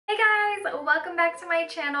guys, welcome back to my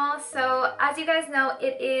channel. So as you guys know,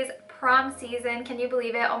 it is prom season. Can you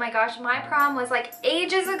believe it? Oh my gosh, my prom was like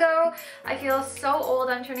ages ago. I feel so old.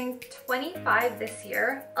 I'm turning 25 this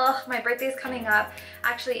year. Ugh, my birthday's coming up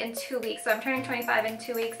actually in 2 weeks. So I'm turning 25 in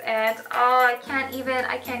 2 weeks and oh, I can't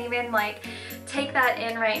even like take that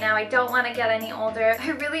in right now. I don't want to get any older. I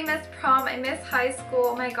really miss prom. I miss high school.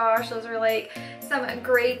 Oh my gosh, those were like some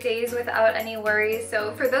great days without any worries.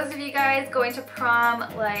 So for those of you guys going to prom,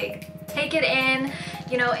 like take it in,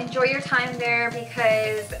 you know, enjoy your time there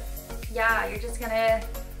because yeah, you're just gonna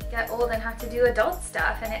get old and have to do adult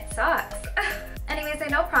stuff and it sucks. Anyways, I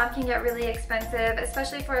know prom can get really expensive,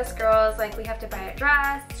 especially for us girls. Like we have to buy a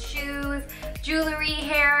dress, shoes, jewelry,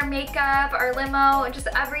 hair, makeup, our limo, and just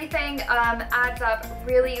everything adds up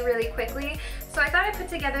really quickly. So I thought I'd put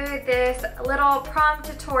together this little prom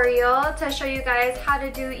tutorial to show you guys how to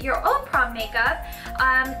do your own prom makeup.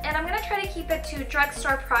 And I'm gonna try to keep it to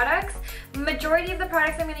drugstore products. Majority of the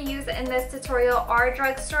products I'm gonna use in this tutorial are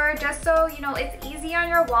drugstore, just so you know it's easy on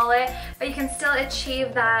your wallet, but you can still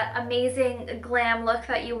achieve that amazing glam look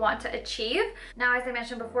that you want to achieve. Now, as I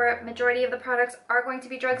mentioned before, majority of the products are going to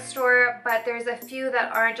be drugstore, but there's a few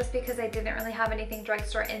that aren't just because I didn't really have anything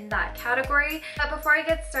drugstore in that category. But before I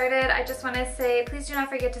get started, I just want to say please do not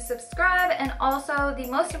forget to subscribe, and also the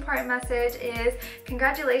most important message is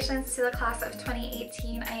congratulations to the class of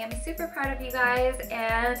 2018. I am super proud of you guys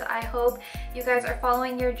and I hope you guys are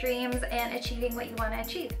following your dreams and achieving what you want to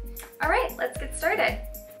achieve. Alright, let's get started.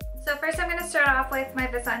 So first I'm going to start off with my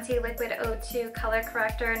Vasanti Liquid 02 Color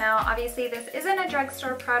Corrector. Now obviously this isn't a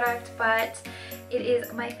drugstore product, but it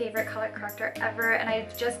is my favorite color corrector ever, and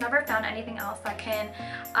I've just never found anything else that can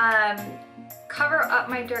cover up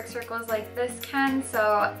my dark circles like this can.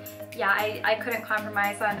 So yeah, I couldn't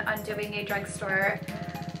compromise on doing a drugstore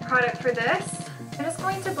product for this. I'm just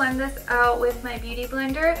going to blend this out with my beauty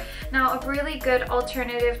blender. Now a really good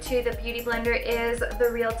alternative to the beauty blender is the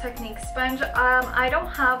Real Technique sponge. I don't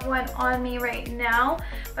have one on me right now,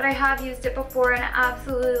 but I have used it before and I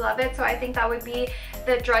absolutely love it. So I think that would be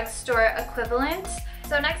the drugstore equivalent.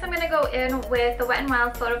 So next I'm going to go in with the Wet n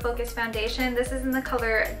Wild Photo Focus Foundation. This is in the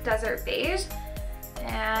color Desert Beige.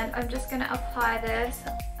 And I'm just going to apply this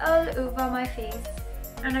all over my face.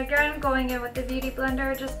 And again, going in with the beauty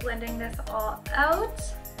blender, just blending this all out.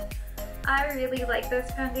 I really like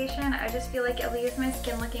this foundation. I just feel like it leaves my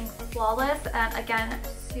skin looking flawless and again,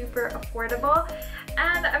 super affordable.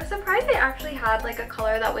 And I'm surprised they actually had like a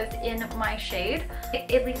color that was in my shade.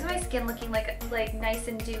 It leaves my skin looking like nice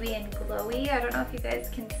and dewy and glowy. I don't know if you guys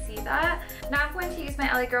can see that. Now I'm going to use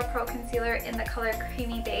my LA Girl Pro Concealer in the color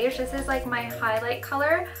Creamy Beige. This is like my highlight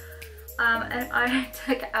color. And I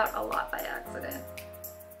took it out a lot by accident.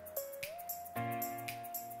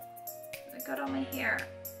 I got on my hair.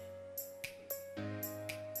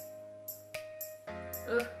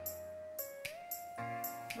 Ugh.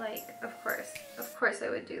 Like, of course I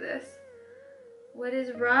would do this. What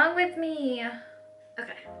is wrong with me?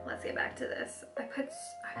 Okay, let's get back to this.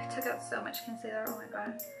 I took out so much concealer, oh my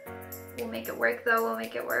god. We'll make it work though, we'll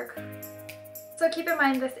make it work. So keep in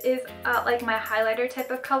mind this is like my highlighter type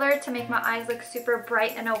of color to make my eyes look super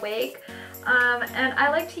bright and awake. And I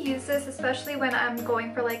like to use this especially when I'm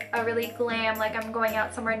going for like a really glam, like I'm going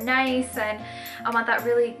out somewhere nice and I want that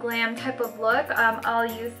really glam type of look. I'll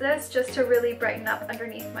use this just to really brighten up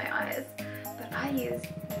underneath my eyes. But I use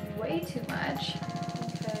way too much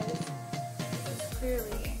because it's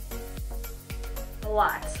clearly a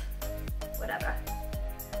lot. Whatever.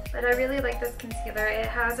 But I really like this concealer. It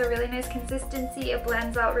has a really nice consistency, it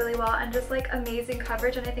blends out really well, and just like amazing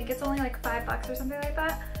coverage, and I think it's only like $5 or something like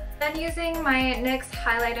that. Then using my NYX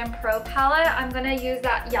Highlight and Pro palette, I'm gonna use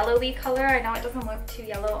that yellowy color. I know it doesn't look too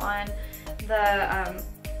yellow on the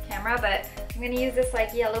camera, but I'm gonna use this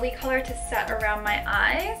like yellowy color to set around my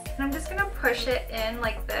eyes. And I'm just gonna push it in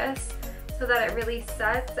like this so that it really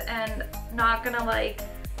sets, and not gonna like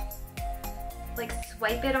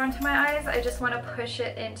swipe it onto my eyes. I just want to push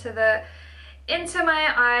it into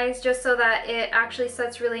my eyes just so that it actually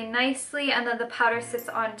sets really nicely, and then the powder sits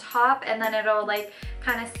on top, and then it'll like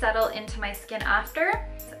kind of settle into my skin after.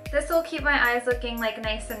 This will keep my eyes looking like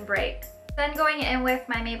nice and bright. Then going in with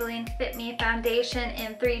my Maybelline Fit Me foundation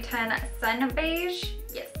in 310 Sun Beige.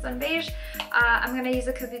 Yes, Sun Beige. I'm going to use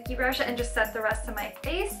a kabuki brush and just set the rest of my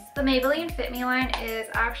face. The Maybelline Fit Me line is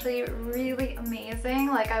actually really amazing.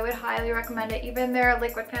 Like I would highly recommend it. Even their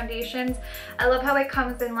liquid foundations. I love how it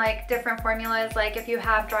comes in like different formulas. Like if you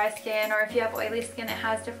have dry skin or if you have oily skin, it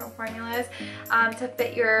has different formulas to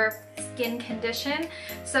fit your skin condition.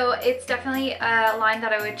 So it's definitely a line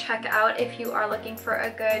that I would check out if you are looking for a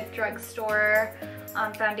good drugstore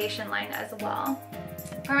foundation line as well.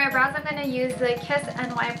 For my brows, I'm going to use the Kiss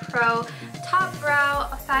NY Pro Top Brow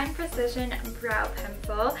Fine Precision Brow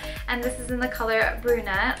Pencil, and this is in the color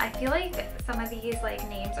Brunette. I feel like some of these like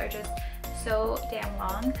names are just so damn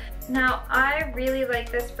long. Now, I really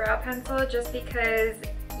like this brow pencil just because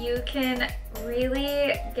you can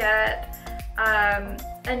really get a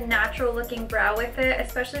natural looking brow with it,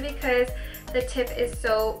 especially because the tip is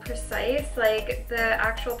so precise. Like the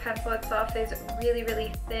actual pencil itself is really,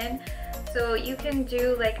 really thin. So you can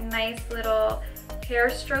do like nice little hair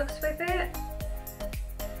strokes with it.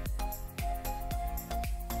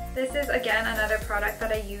 This is again another product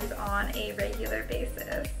that I use on a regular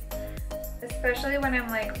basis. Especially when I'm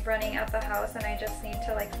like running out the house and I just need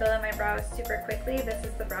to like fill in my brows super quickly, this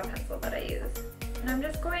is the brow pencil that I use. And I'm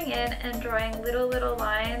just going in and drawing little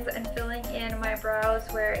lines and filling in my brows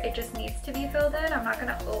where it just needs to be filled in. I'm not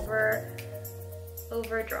gonna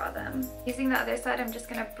overdraw them. Using the other side, I'm just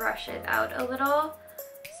gonna brush it out a little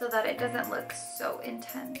so that it doesn't look so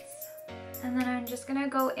intense. And then I'm just gonna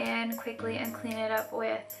go in quickly and clean it up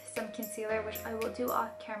with some concealer, which I will do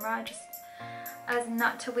off camera just as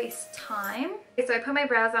not to waste time. Okay, so I put my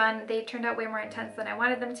brows on. They turned out way more intense than I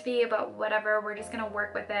wanted them to be, but whatever, we're just gonna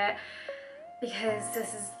work with it because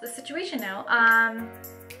this is the situation now.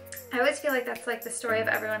 I always feel like that's like the story of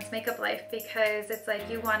everyone's makeup life, because it's like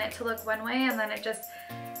you want it to look one way and then it just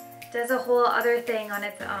does a whole other thing on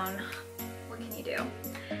its own. What can you do?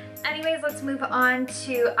 Anyways, let's move on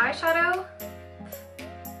to eyeshadow.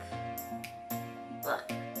 Ugh.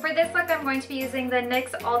 For this look, I'm going to be using the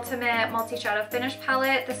NYX Ultimate Multi-Shadow Finish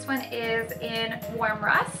Palette. This one is in Warm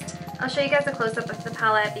Rust. I'll show you guys a close-up of the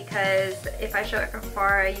palette because if I show it from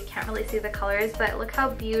far, you can't really see the colors, but look how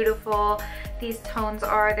beautiful these tones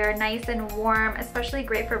are. They're nice and warm, especially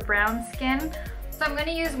great for brown skin. So I'm going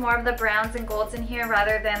to use more of the browns and golds in here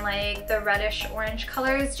rather than like the reddish orange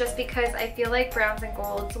colors, just because I feel like browns and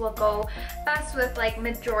golds will go best with like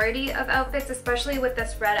majority of outfits, especially with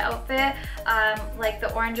this red outfit. Like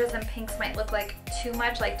the oranges and pinks might look like too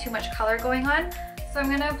much color going on. So I'm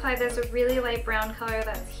going to apply this really light brown color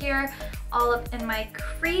that's here all up in my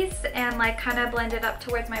crease and like kind of blend it up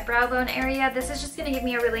towards my brow bone area. This is just going to give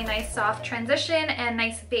me a really nice soft transition and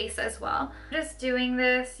nice base as well. I'm just doing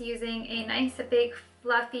this using a nice big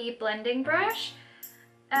fluffy blending brush.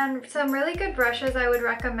 And some really good brushes I would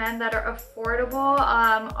recommend that are affordable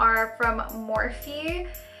are from Morphe.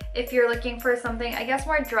 If you're looking for something, I guess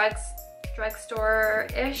more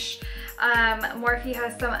drugstore-ish. Morphe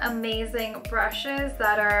has some amazing brushes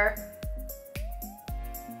that are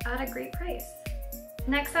at a great price.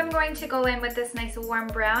 Next, I'm going to go in with this nice warm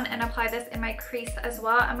brown and apply this in my crease as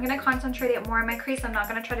well. I'm going to concentrate it more in my crease. I'm not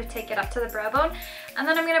going to try to take it up to the brow bone. And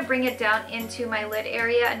then I'm going to bring it down into my lid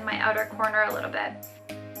area and my outer corner a little bit.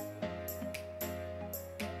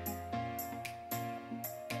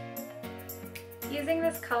 Using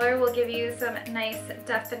this color will give you some nice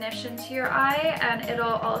definition to your eye, and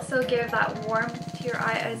it'll also give that warmth to your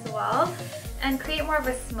eye as well and create more of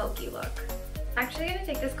a smoky look. I'm actually going to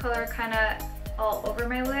take this color kind of all over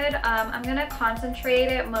my lid. I'm going to concentrate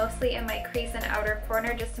it mostly in my crease and outer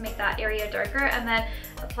corner just to make that area darker, and then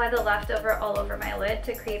apply the leftover all over my lid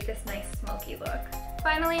to create this nice smoky look.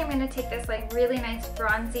 Finally, I'm going to take this like really nice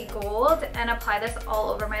bronzy gold and apply this all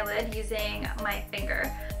over my lid using my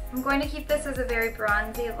finger. I'm going to keep this as a very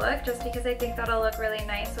bronzy look just because I think that'll look really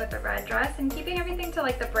nice with the red dress, and keeping everything to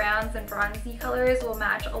like the browns and bronzy colors will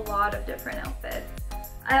match a lot of different outfits.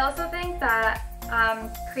 I also think that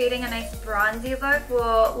creating a nice bronzy look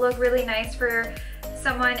will look really nice for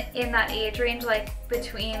someone in that age range, like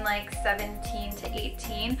between like 17 to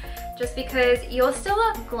 18, just because you'll still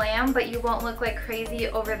look glam, but you won't look like crazy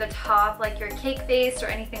over the top like you're cake faced or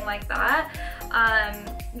anything like that.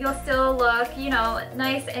 You'll still look, you know,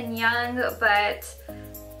 nice and young, but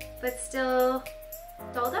still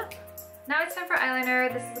dolled up. Now it's time for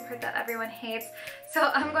eyeliner. This is the part that everyone hates.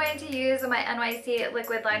 So I'm going to use my NYC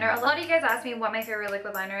Liquid Liner. A lot of you guys ask me what my favorite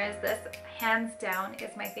liquid liner is. This, hands down,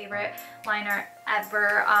 is my favorite liner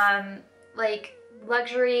ever. Like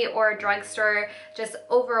luxury or drugstore, just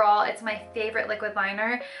overall, it's my favorite liquid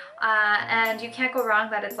liner. And you can't go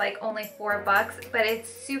wrong that it's like only $4, but it's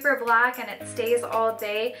super black and it stays all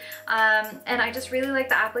day. And I just really like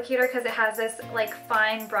the applicator because it has this like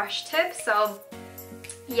fine brush tip. So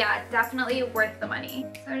yeah, definitely worth the money.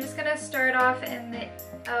 So I'm just gonna start off in the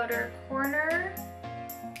outer corner,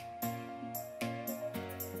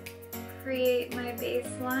 create my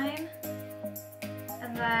baseline,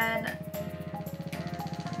 and then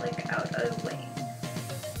flick out a wing.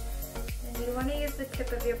 And you want to use the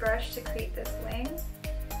tip of your brush to create this wing,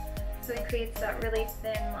 so it creates that really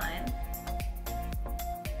thin line.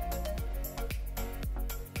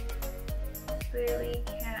 clearly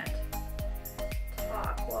can't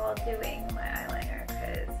talk while doing my eyeliner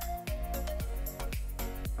because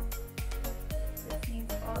this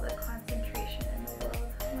needs all the concentration in the world.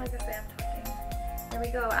 Well, I guess I am talking. There we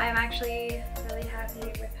go. I'm actually really happy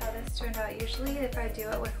with how this turned out. Usually if I do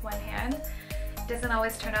it with one hand, it doesn't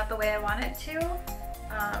always turn out the way I want it to.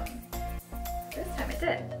 This time it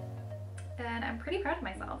did. And I'm pretty proud of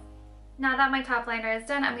myself. Now that my top liner is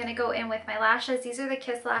done, I'm gonna go in with my lashes. These are the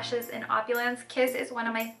Kiss lashes in Opulence. Kiss is one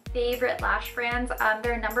of my favorite lash brands.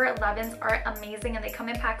 Their number 11s are amazing and they come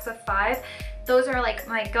in packs of 5. Those are like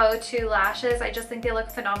my go-to lashes. I just think they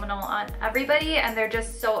look phenomenal on everybody and they're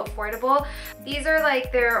just so affordable. These are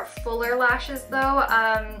like their fuller lashes though.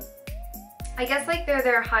 I guess like they're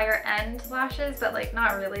their higher end lashes, but like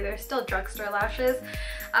not really, they're still drugstore lashes.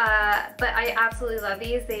 But I absolutely love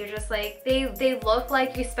these. They're just like, they look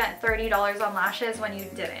like you spent $30 on lashes when you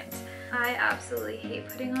didn't. I absolutely hate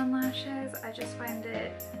putting on lashes. I just find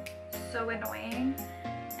it so annoying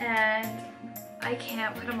and I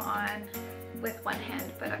can't put them on with one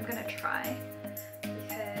hand, but I'm gonna try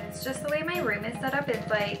because just the way my room is set up is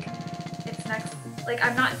like, it's next, like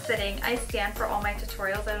I'm not sitting, I stand for all my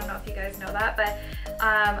tutorials. I don't know if you guys know that, but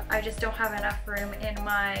I just don't have enough room in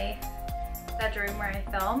my bedroom where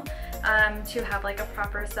I film to have like a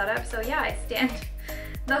proper setup. So yeah, I stand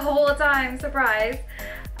the whole time, surprise.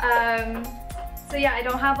 So yeah, I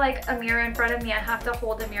don't have like a mirror in front of me. I have to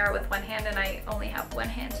hold a mirror with one hand and I only have one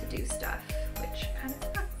hand to do stuff, which kind of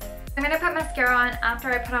sucks. I'm gonna put mascara on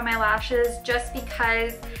after I put on my lashes just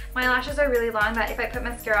because my lashes are really long that if I put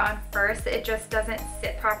mascara on first, it just doesn't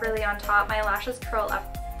sit properly on top. My lashes curl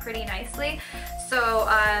up pretty nicely. So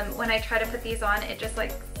when I try to put these on, it just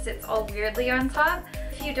like sits all weirdly on top.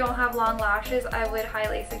 If you don't have long lashes, I would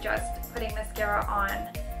highly suggest putting mascara on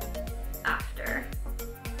after,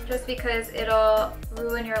 just because it'll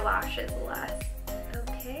ruin your lashes less.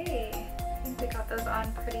 Okay, I think we got those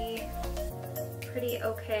on pretty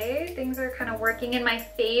okay. Things are kind of working in my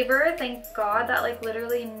favor. Thank God. That like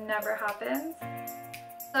literally never happens.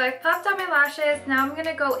 So I've popped on my lashes. Now I'm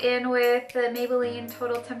gonna go in with the Maybelline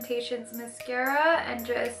Total Temptations mascara and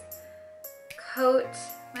just coat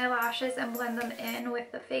my lashes and blend them in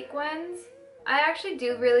with the fake ones. I actually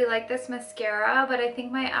do really like this mascara, but I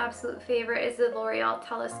think my absolute favorite is the L'Oreal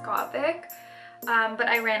Telescopic. But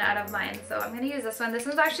I ran out of mine, so I'm gonna use this one. This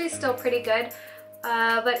one's actually still pretty good,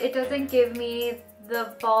 but it doesn't give me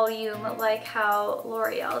the volume like how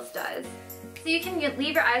L'Oreal's does. So you can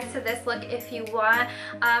leave your eyes to this look if you want.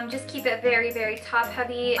 Just keep it very, very top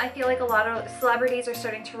heavy. I feel like a lot of celebrities are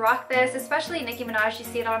starting to rock this, especially Nicki Minaj. You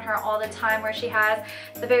see it on her all the time where she has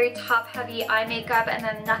the very top heavy eye makeup and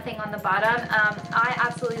then nothing on the bottom. I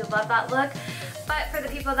absolutely love that look. But for the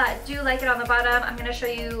people that do like it on the bottom, I'm gonna show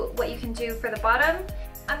you what you can do for the bottom.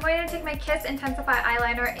 I'm going to take my Kiss Intensify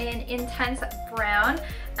eyeliner in Intense Brown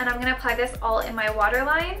and I'm going to apply this all in my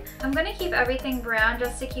waterline. I'm going to keep everything brown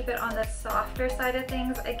just to keep it on the softer side of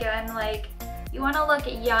things. Again, like you want to look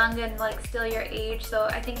young and like still your age, so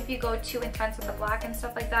I think if you go too intense with the black and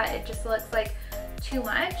stuff like that, it just looks like too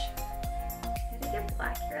much. Did I get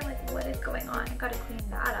black here? Like what is going on? I gotta clean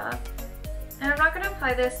that up. And I'm not going to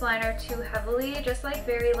apply this liner too heavily, just like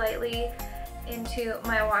very lightly into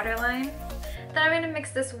my waterline. Then I'm going to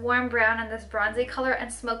mix this warm brown and this bronzy color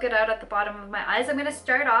and smoke it out at the bottom of my eyes. I'm going to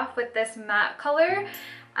start off with this matte color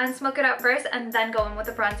and smoke it out first and then go in with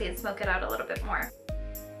the bronzy and smoke it out a little bit more.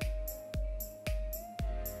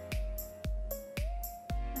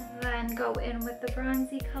 And then go in with the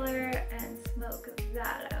bronzy color and smoke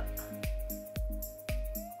that out.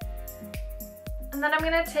 And then I'm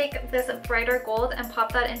going to take this brighter gold and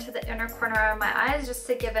pop that into the inner corner of my eyes just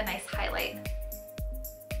to give a nice highlight.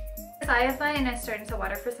 This eye of mine is starting to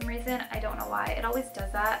water for some reason. I don't know why. It always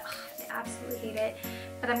does that. Ugh, I absolutely hate it.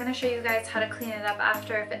 But I'm going to show you guys how to clean it up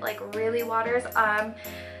after if it like really waters.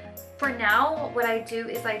 For now, what I do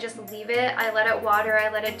is I just leave it. I let it water.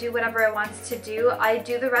 I let it do whatever it wants to do. I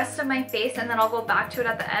do the rest of my face and then I'll go back to it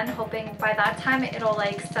at the end, hoping by that time it'll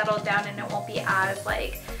like settle down and it won't be as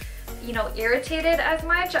like, you know, irritated as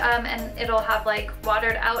much, and it'll have like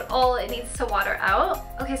watered out all it needs to water out.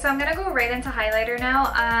 Okay, so I'm gonna go right into highlighter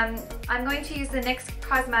now. I'm going to use the NYX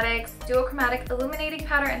Cosmetics Chromatic Illuminating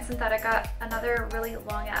Powder in Synthetica, another really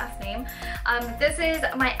long ass name. This is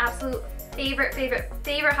my absolute favorite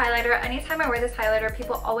highlighter. Anytime I wear this highlighter,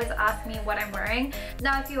 people always ask me what I'm wearing.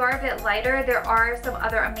 Now, if you are a bit lighter, there are some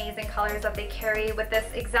other amazing colors that they carry with this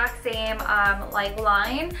exact same like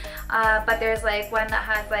line, but there's like one that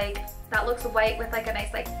has like, that looks white with like a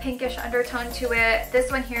nice like pinkish undertone to it.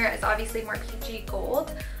 This one here is obviously more peachy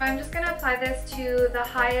gold. I'm just gonna apply this to the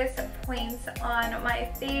highest points on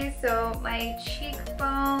my face, so my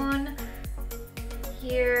cheekbone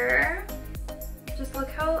here. Just look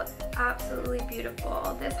how absolutely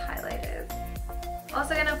beautiful this highlight is.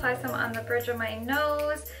 Also gonna apply some on the bridge of my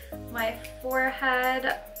nose, my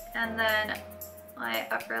forehead, and then my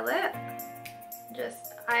upper lip.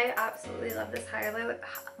 I absolutely love this highlighter.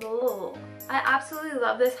 I absolutely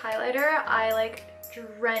love this highlighter. I like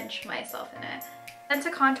drench myself in it. Then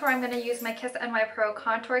to contour, I'm going to use my Kiss NY Pro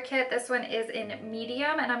contour kit. This one is in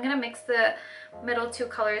medium, and I'm going to mix the middle two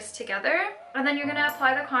colors together. And then you're going to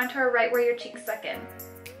apply the contour right where your cheeks suck in.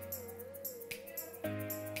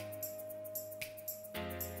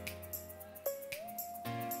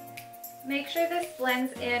 Make sure this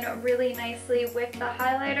blends in really nicely with the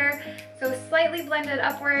highlighter. So slightly blend it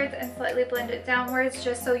upwards and slightly blend it downwards,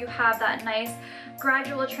 just so you have that nice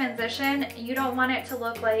gradual transition. You don't want it to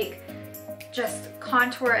look like just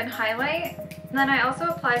contour and highlight. And then I also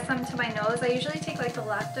apply some to my nose. I usually take like the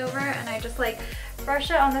leftover and I just like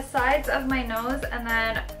brush it on the sides of my nose and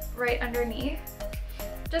then right underneath.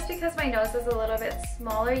 Just because my nose is a little bit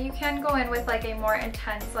smaller, you can go in with like a more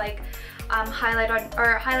intense like highlight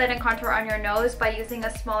and contour on your nose by using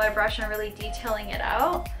a smaller brush and really detailing it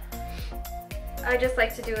out. I just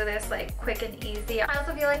like to do this like quick and easy. I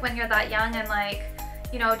also feel like when you're that young and like,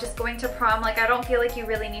 you know, just going to prom, like I don't feel like you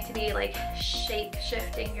really need to be like shape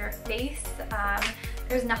shifting your face.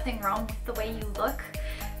 There's nothing wrong with the way you look.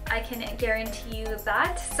 I can guarantee you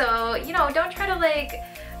that. So, you know, don't try to like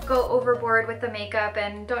go overboard with the makeup,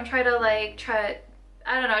 and don't try to like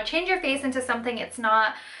I don't know, change your face into something it's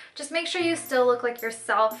not. Just make sure you still look like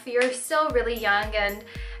yourself. You're still really young,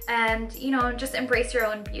 and you know, just embrace your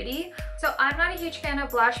own beauty. So I'm not a huge fan of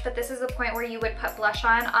blush, but this is a point where you would put blush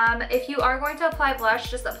on. If you are going to apply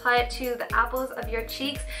blush, just apply it to the apples of your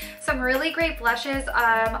cheeks. Some really great blushes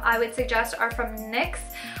I would suggest are from NYX.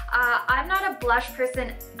 I'm not a blush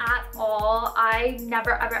person at all. I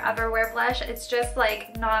never ever wear blush. It's just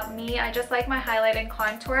like not me. I just like my highlight and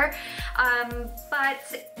contour.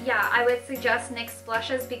 But yeah, I would suggest NYX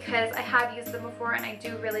blushes because I have used them before and I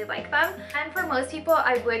do really like them. And for most people,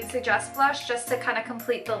 I would suggest blush just to kind of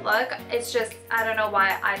complete the look. It's just, I don't know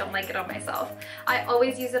why I don't like it on myself. I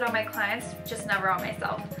always use it on my clients, just never on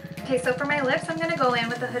myself. Okay, so for my lips, I'm gonna go in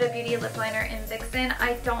with the Huda Beauty lip liner in Vixen.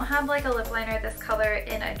 I don't have like a lip liner this color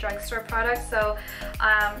in a drugstore product, so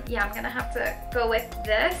yeah, I'm gonna have to go with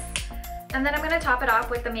this. And then I'm gonna top it off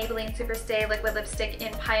with the Maybelline Superstay liquid lipstick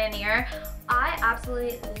in Pioneer. I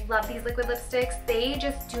absolutely love these liquid lipsticks. They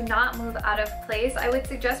just do not move out of place. I would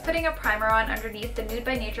suggest putting a primer on underneath. The Nude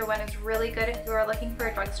by Nature one is really good if you are looking for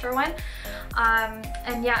a drugstore one.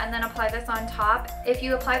 And yeah, and then apply this on top. If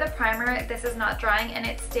you apply the primer, this is not drying and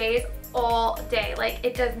it stays all day. Like,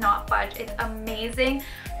 it does not budge. It's amazing,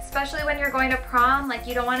 especially when you're going to prom. Like,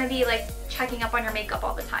 you don't want to be like checking up on your makeup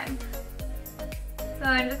all the time. So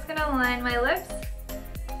I'm just gonna line my lips.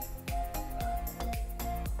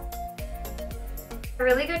 A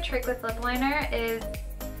really good trick with lip liner is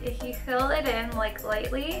if you fill it in like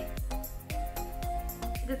lightly,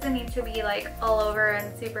 it doesn't need to be like all over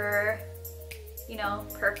and super, you know,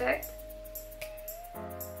 perfect.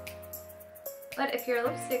 But if your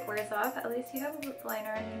lipstick wears off, at least you have a lip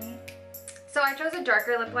liner underneath. So I chose a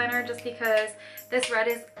darker lip liner just because this red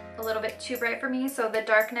is a little bit too bright for me, so the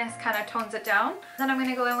darkness kind of tones it down. Then I'm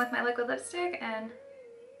gonna go in with my liquid lipstick and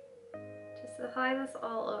just apply this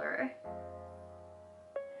all over.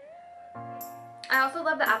 I also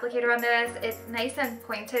love the applicator on this. It's nice and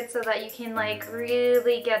pointed so that you can like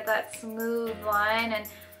really get that smooth line and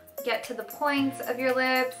get to the points of your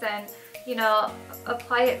lips and, you know,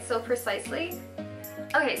 apply it so precisely.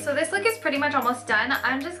 Okay, so this look is pretty much almost done.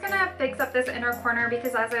 I'm just gonna fix up this inner corner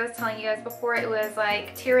because, as I was telling you guys before, it was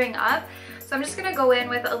like tearing up. So I'm just gonna go in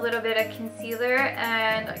with a little bit of concealer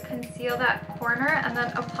and conceal that corner and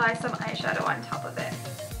then apply some eyeshadow on top of it.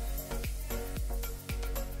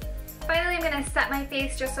 Finally, I'm gonna set my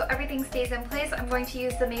face just so everything stays in place. I'm going to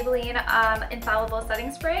use the Maybelline Infallible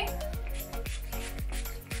Setting Spray.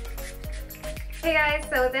 Hey guys,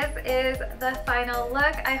 so this is the final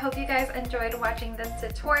look. I hope you guys enjoyed watching this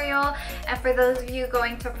tutorial. And for those of you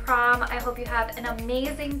going to prom, I hope you have an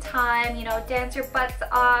amazing time. You know, dance your butts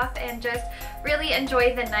off and just really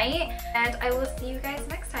enjoy the night. And I will see you guys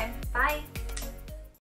next time. Bye!